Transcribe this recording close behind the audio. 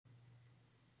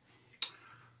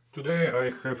Today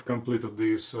I have completed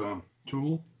this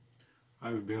tool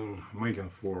I've been making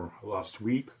for last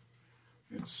week.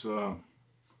 It's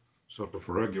sort of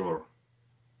regular,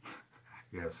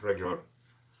 yes, regular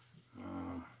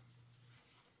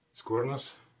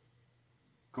Squareness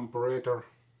Comparator,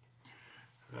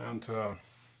 and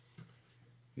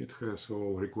it has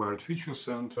all required features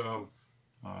and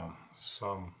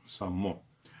some more.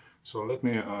 So let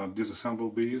me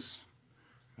disassemble these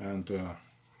and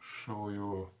show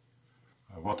you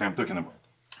what I'm talking about.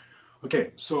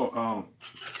 Okay, so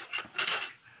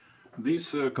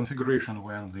this configuration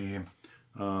when the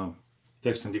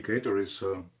text indicator is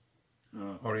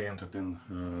oriented in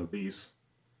this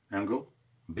angle,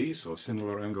 this or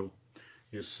similar angle,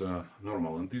 is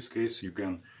normal. In this case, you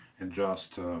can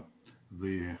adjust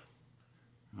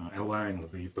align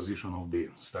the position of the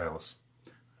stylus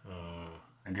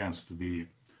against the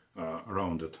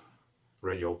rounded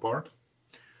radial part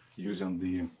using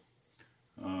the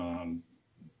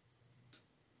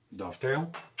dovetail,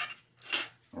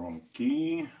 wrong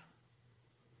key.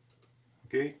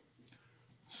 Okay,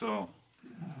 so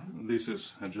this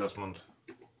is adjustment.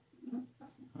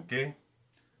 Okay,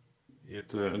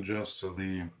 it adjusts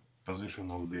the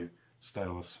position of the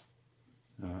stylus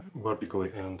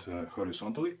vertically and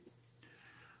horizontally.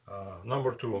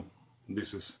 Number two,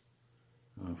 this is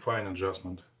fine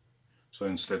adjustment. So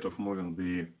instead of moving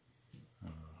the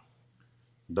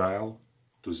dial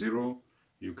to 0,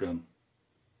 you can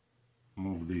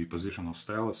move the position of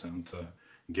stylus and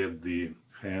get the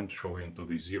hand showing to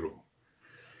the 0.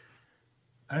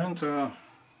 And the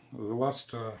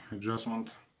last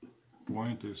adjustment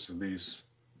point is this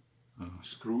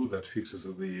screw that fixes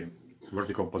the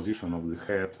vertical position of the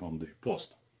head on the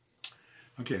post.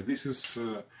 Okay, this is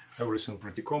everything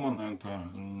pretty common and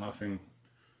nothing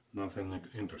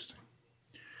interesting.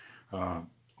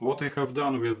 What I have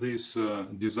done with this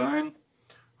design,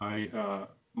 I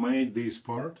made this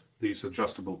part, this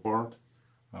adjustable part,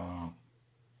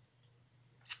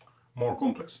 more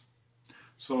complex.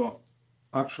 So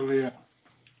actually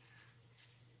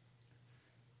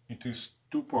it is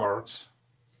two parts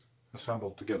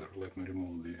assembled together. Let me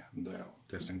remove the dial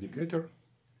test indicator.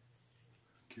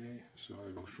 Okay, so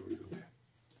I will show you the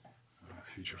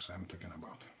features I'm talking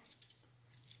about.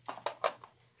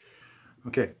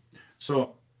 Okay,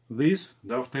 so this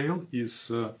dovetail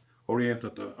is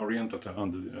oriented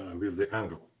with the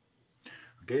angle.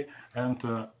 Okay,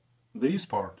 and this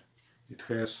part, it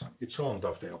has its own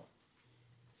dovetail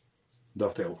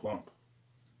clamp.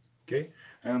 Okay,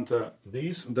 and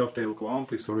this dovetail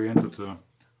clamp is oriented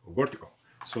vertical.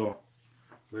 So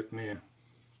let me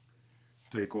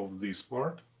take off this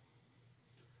part.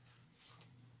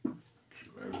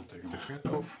 Actually, I will take the head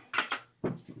off.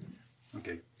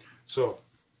 Okay, so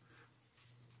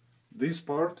this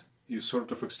part is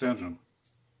sort of extension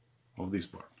of this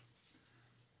part.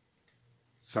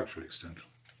 It's actually extension.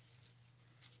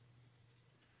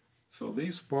 So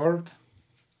this part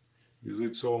is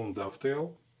its own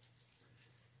dovetail.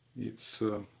 It's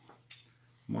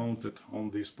mounted on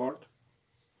this part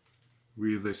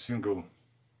with a single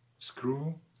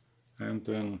screw and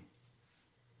an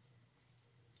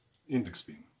index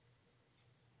pin.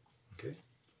 Okay,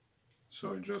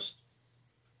 so I just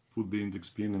put the index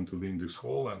pin into the index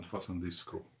hole and fasten this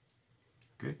screw.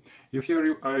 Okay, if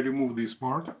I remove this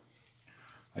part,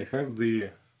 I have the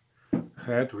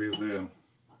head with the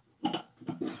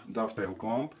dovetail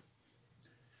clamp,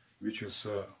 which is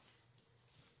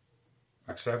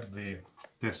accept the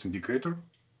test indicator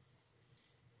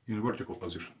in vertical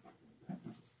position.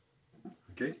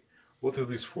 Okay, what is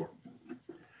this for?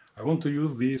 I want to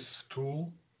use this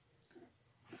tool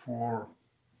for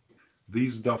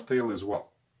this dovetail as well.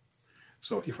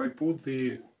 So if I put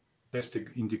the test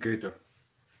indicator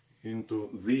into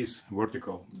this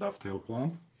vertical dovetail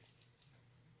clamp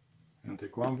and I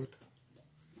clamp it,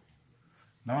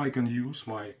 now I can use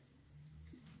my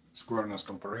Squareness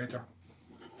Comparator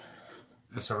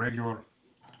as a regular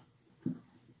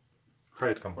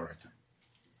height comparator.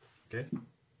 Okay,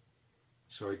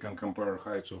 so I can compare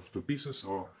heights of two pieces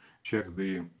or check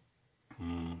the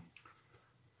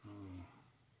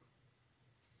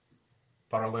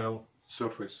parallel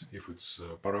surface, if it's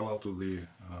parallel to the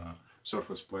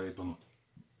surface plate or not.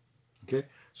 Okay,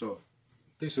 so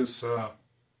this is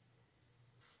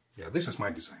this is my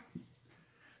design.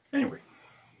 Anyway,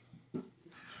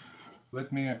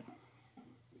 let me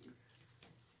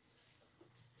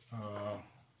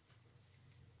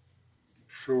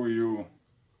show you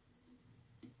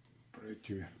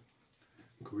pretty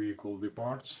quick all the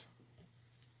parts.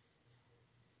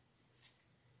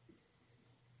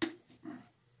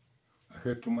 I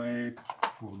had to make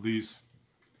for this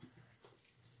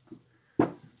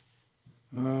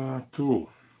tool.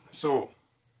 So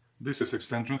this is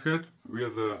extension head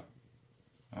with a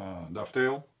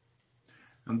dovetail,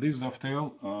 and this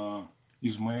dovetail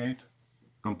is made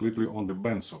completely on the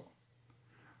benzo.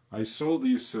 I saw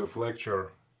this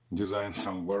flexure design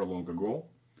somewhere long ago,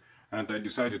 and I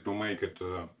decided to make it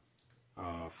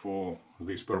for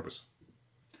this purpose.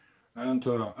 And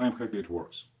I'm happy it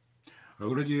works. I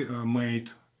already made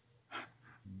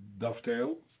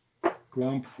dovetail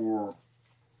clamp for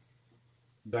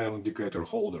dial indicator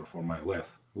holder for my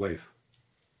lathe.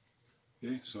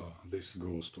 Okay, so this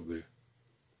goes to the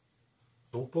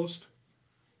tool post,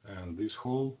 and this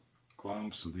hole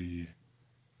clamps the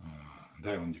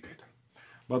dial indicator.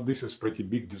 But this is pretty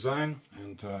big design,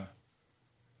 and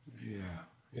yeah,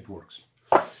 it works.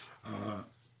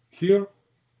 Here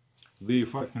the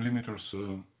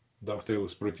 5mm dovetail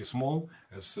is pretty small,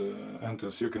 and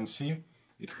as you can see,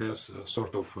 it has a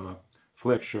sort of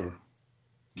flexure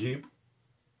gib,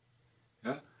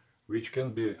 yeah, which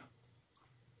can be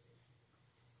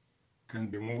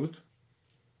moved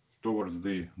towards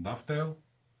the dovetail,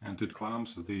 and it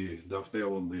clamps the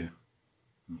dovetail on the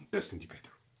test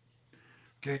indicator.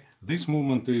 Okay, this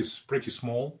movement is pretty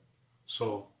small,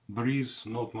 so there is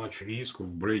not much risk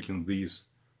of breaking this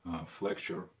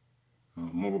flexure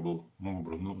movable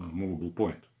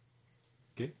point.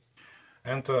 Okay,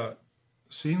 and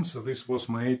since this was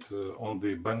made on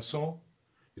the benzo,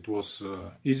 it was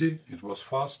easy, it was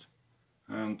fast,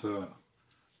 and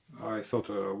I thought,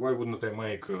 why wouldn't I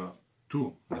make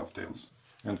two dovetails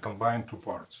and combine two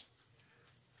parts,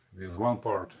 with one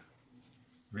part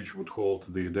which would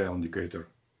hold the dial indicator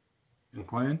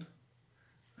inclined,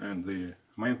 and the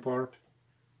main part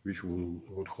which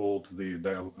would hold the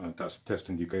dial test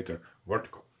indicator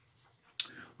vertical.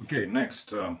 Okay,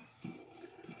 next,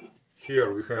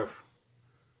 here we have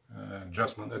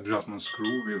adjustment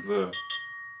screw with a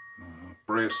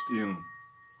pressed in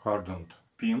hardened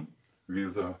pin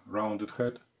with a rounded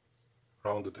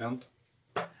end,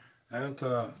 and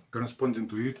corresponding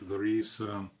to it there is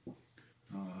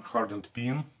hardened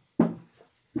pin,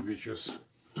 which is,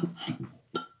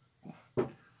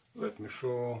 let me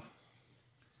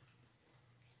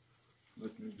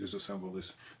disassemble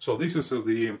this. So this is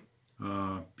the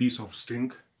piece of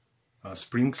spring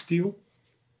steel,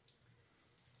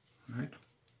 right?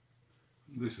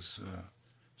 This is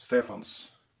Stefan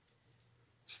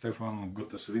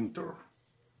Gottes Winter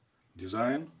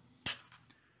design,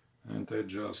 and I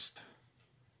just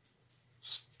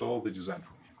stole the design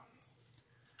from him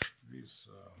with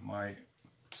my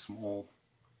small,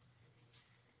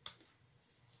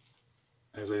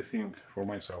 as I think for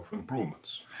myself,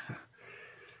 improvements.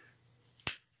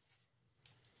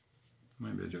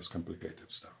 Maybe I just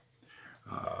complicated stuff,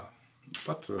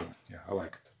 but yeah, I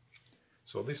like it.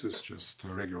 So this is just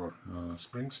regular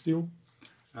spring steel,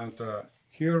 and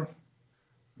here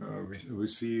we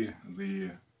see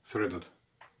the threaded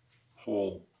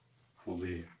hole for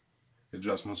the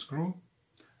adjustment screw,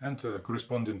 and a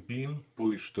corresponding pin,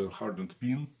 polished hardened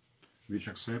pin, which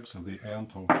accepts the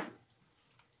end of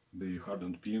the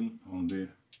hardened pin on the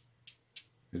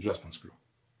adjustment screw.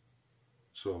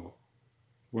 So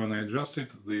when I adjust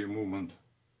it, the movement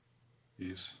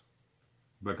is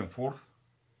back and forth,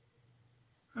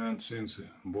 and since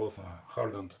both are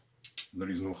hardened, there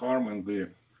is no harm, and the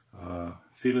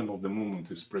feeling of the movement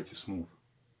is pretty smooth.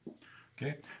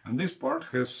 Okay, and this part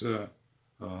has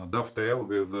dovetail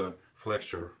with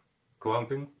flexure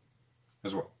clamping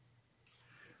as well.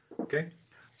 Okay,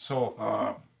 so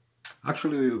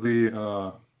actually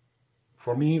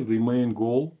for me the main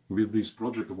goal with this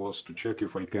project was to check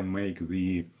if I can make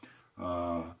the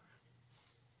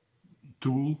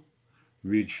tool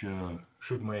which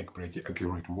should make pretty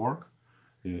accurate work,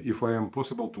 if I am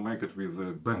possible to make it with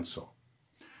a benzo.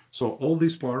 So all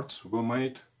these parts were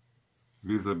made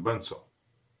with the benzo,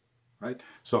 right?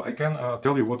 So I can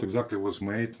tell you what exactly was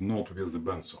made not with the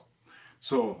benzo.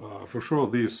 So for sure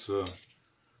these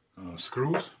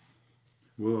screws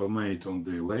were made on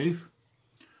the lathe.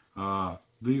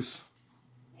 This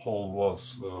hole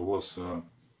was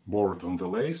bored on the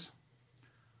lathe,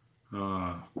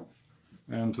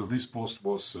 and this post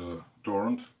was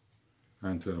turned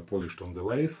and polished on the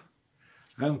lathe,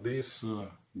 and these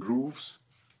grooves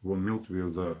were milled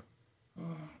with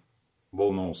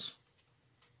ball nose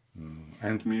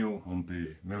end mill on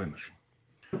the milling machine.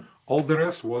 All the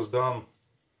rest was done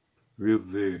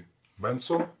with the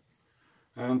benzo,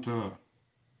 and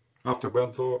after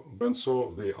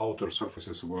benzo the outer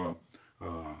surfaces were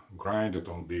grinded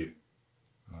on the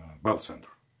belt center.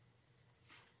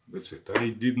 That's it. I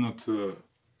did not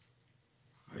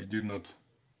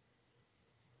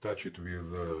touch it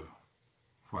with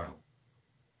file.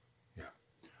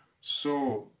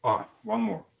 So one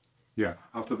more. Yeah,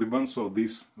 after the bandsaw,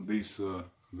 this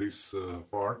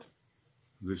part,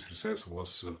 this recess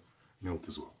was milled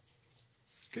as well.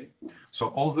 Okay, so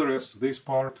all the rest, this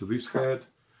part, this head,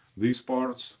 these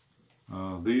parts,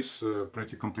 this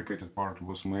pretty complicated part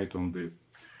was made on the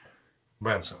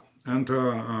bandsaw. And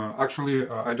actually,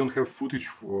 I don't have footage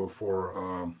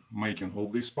for making all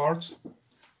these parts.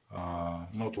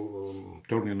 Not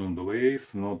turning on the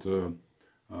lathe, not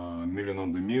milling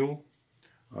on the mill.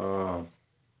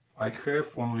 I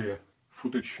have only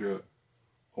footage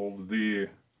of the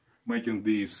making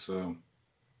this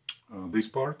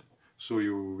part, so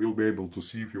you will be able to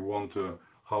see, if you want,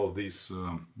 how this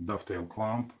dovetail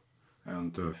clamp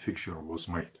and fixture was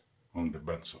made on the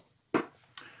bandsaw.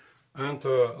 And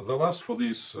the last for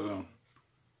this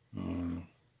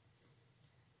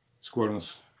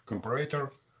Squareness Comparator,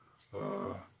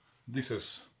 this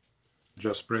is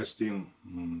just pressed in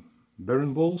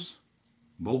bearing balls,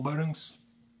 ball bearings.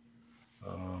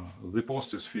 The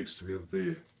post is fixed with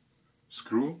the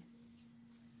screw,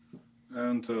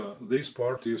 and this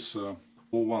part is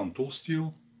 01 tool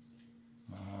steel,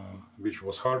 which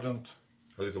was hardened,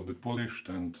 a little bit polished,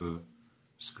 and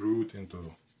screwed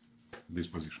into this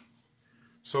position.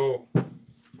 So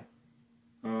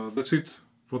that's it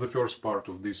for the first part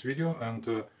of this video,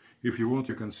 and if you want,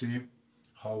 you can see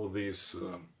how this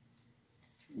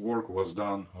work was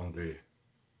done on the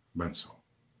bandsaw.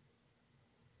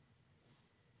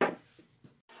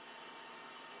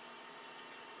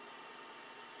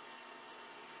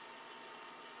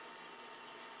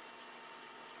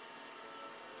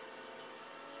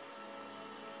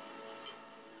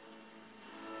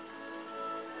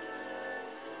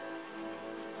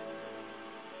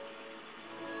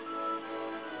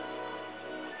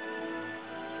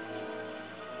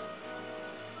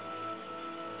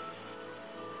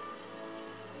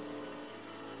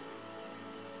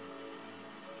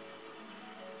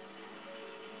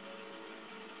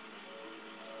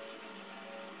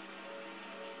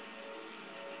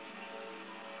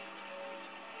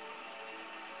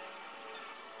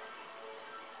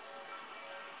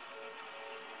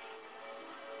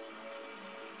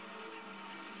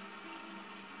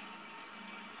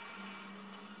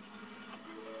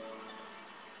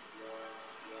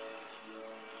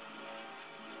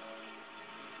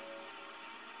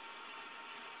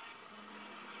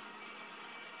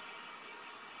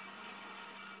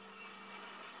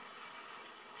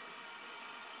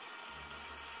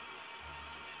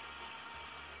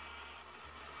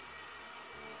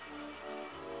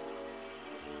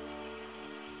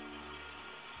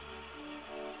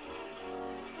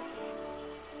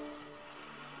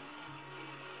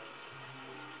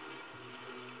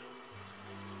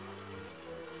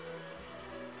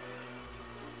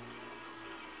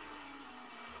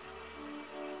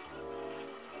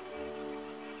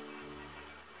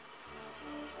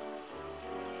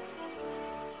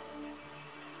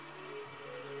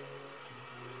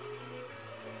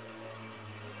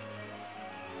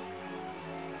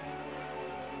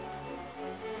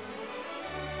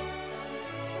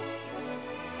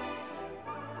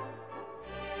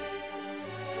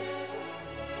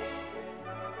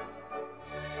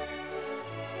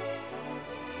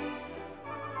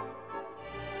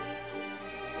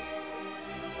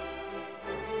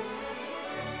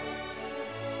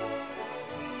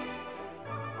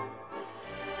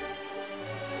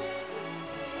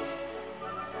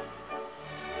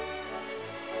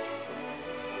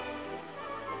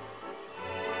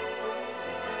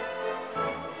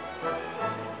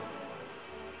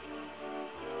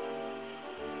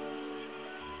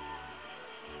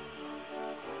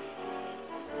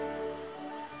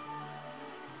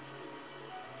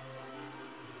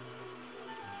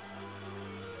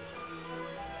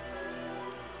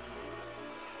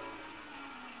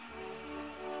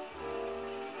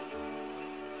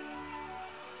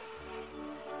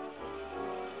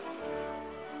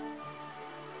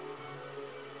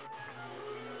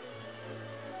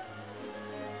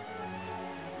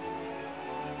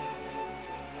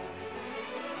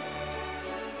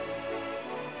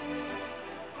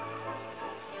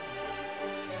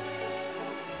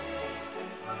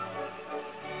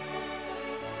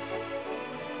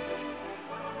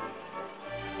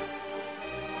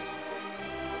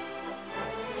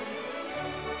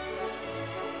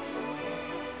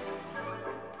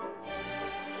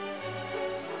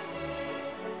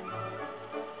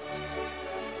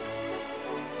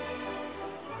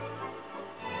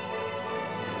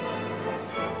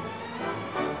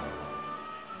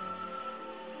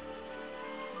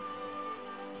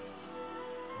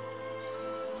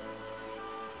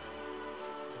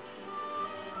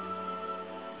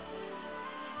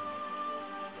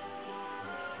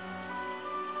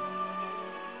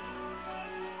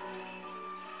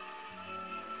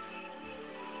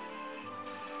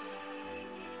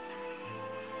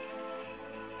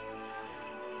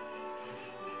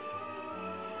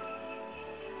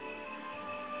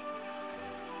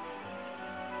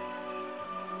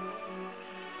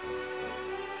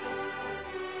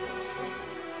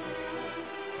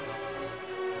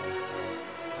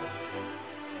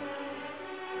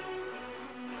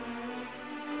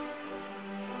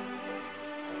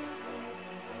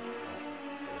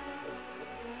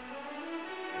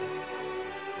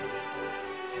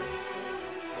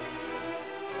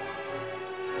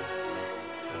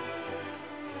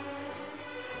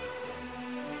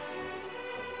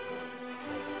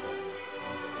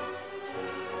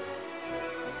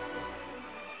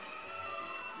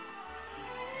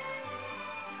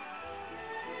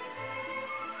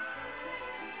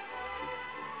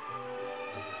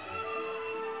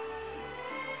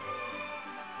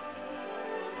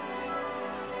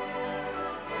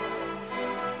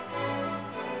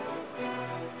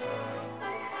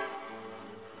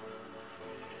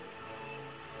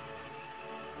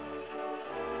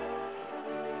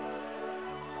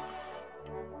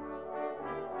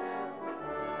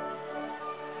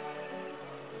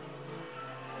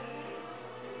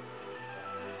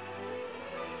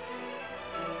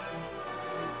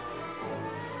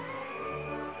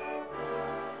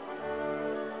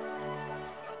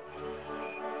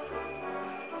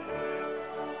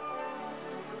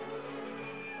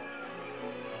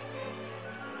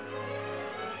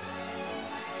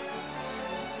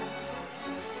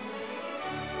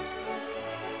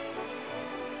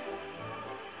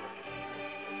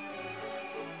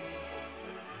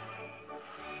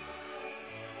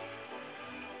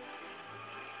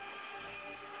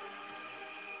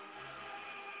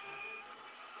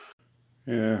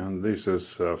 And this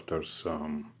is after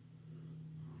some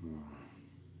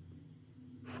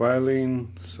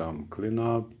filing, some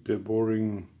cleanup,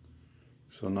 deboring.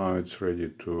 So now it's ready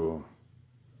to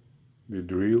be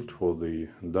drilled for the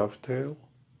dovetail,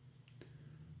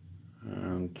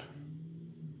 and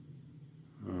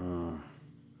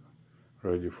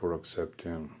ready for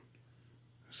accepting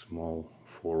a small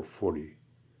 440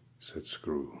 set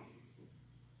screw.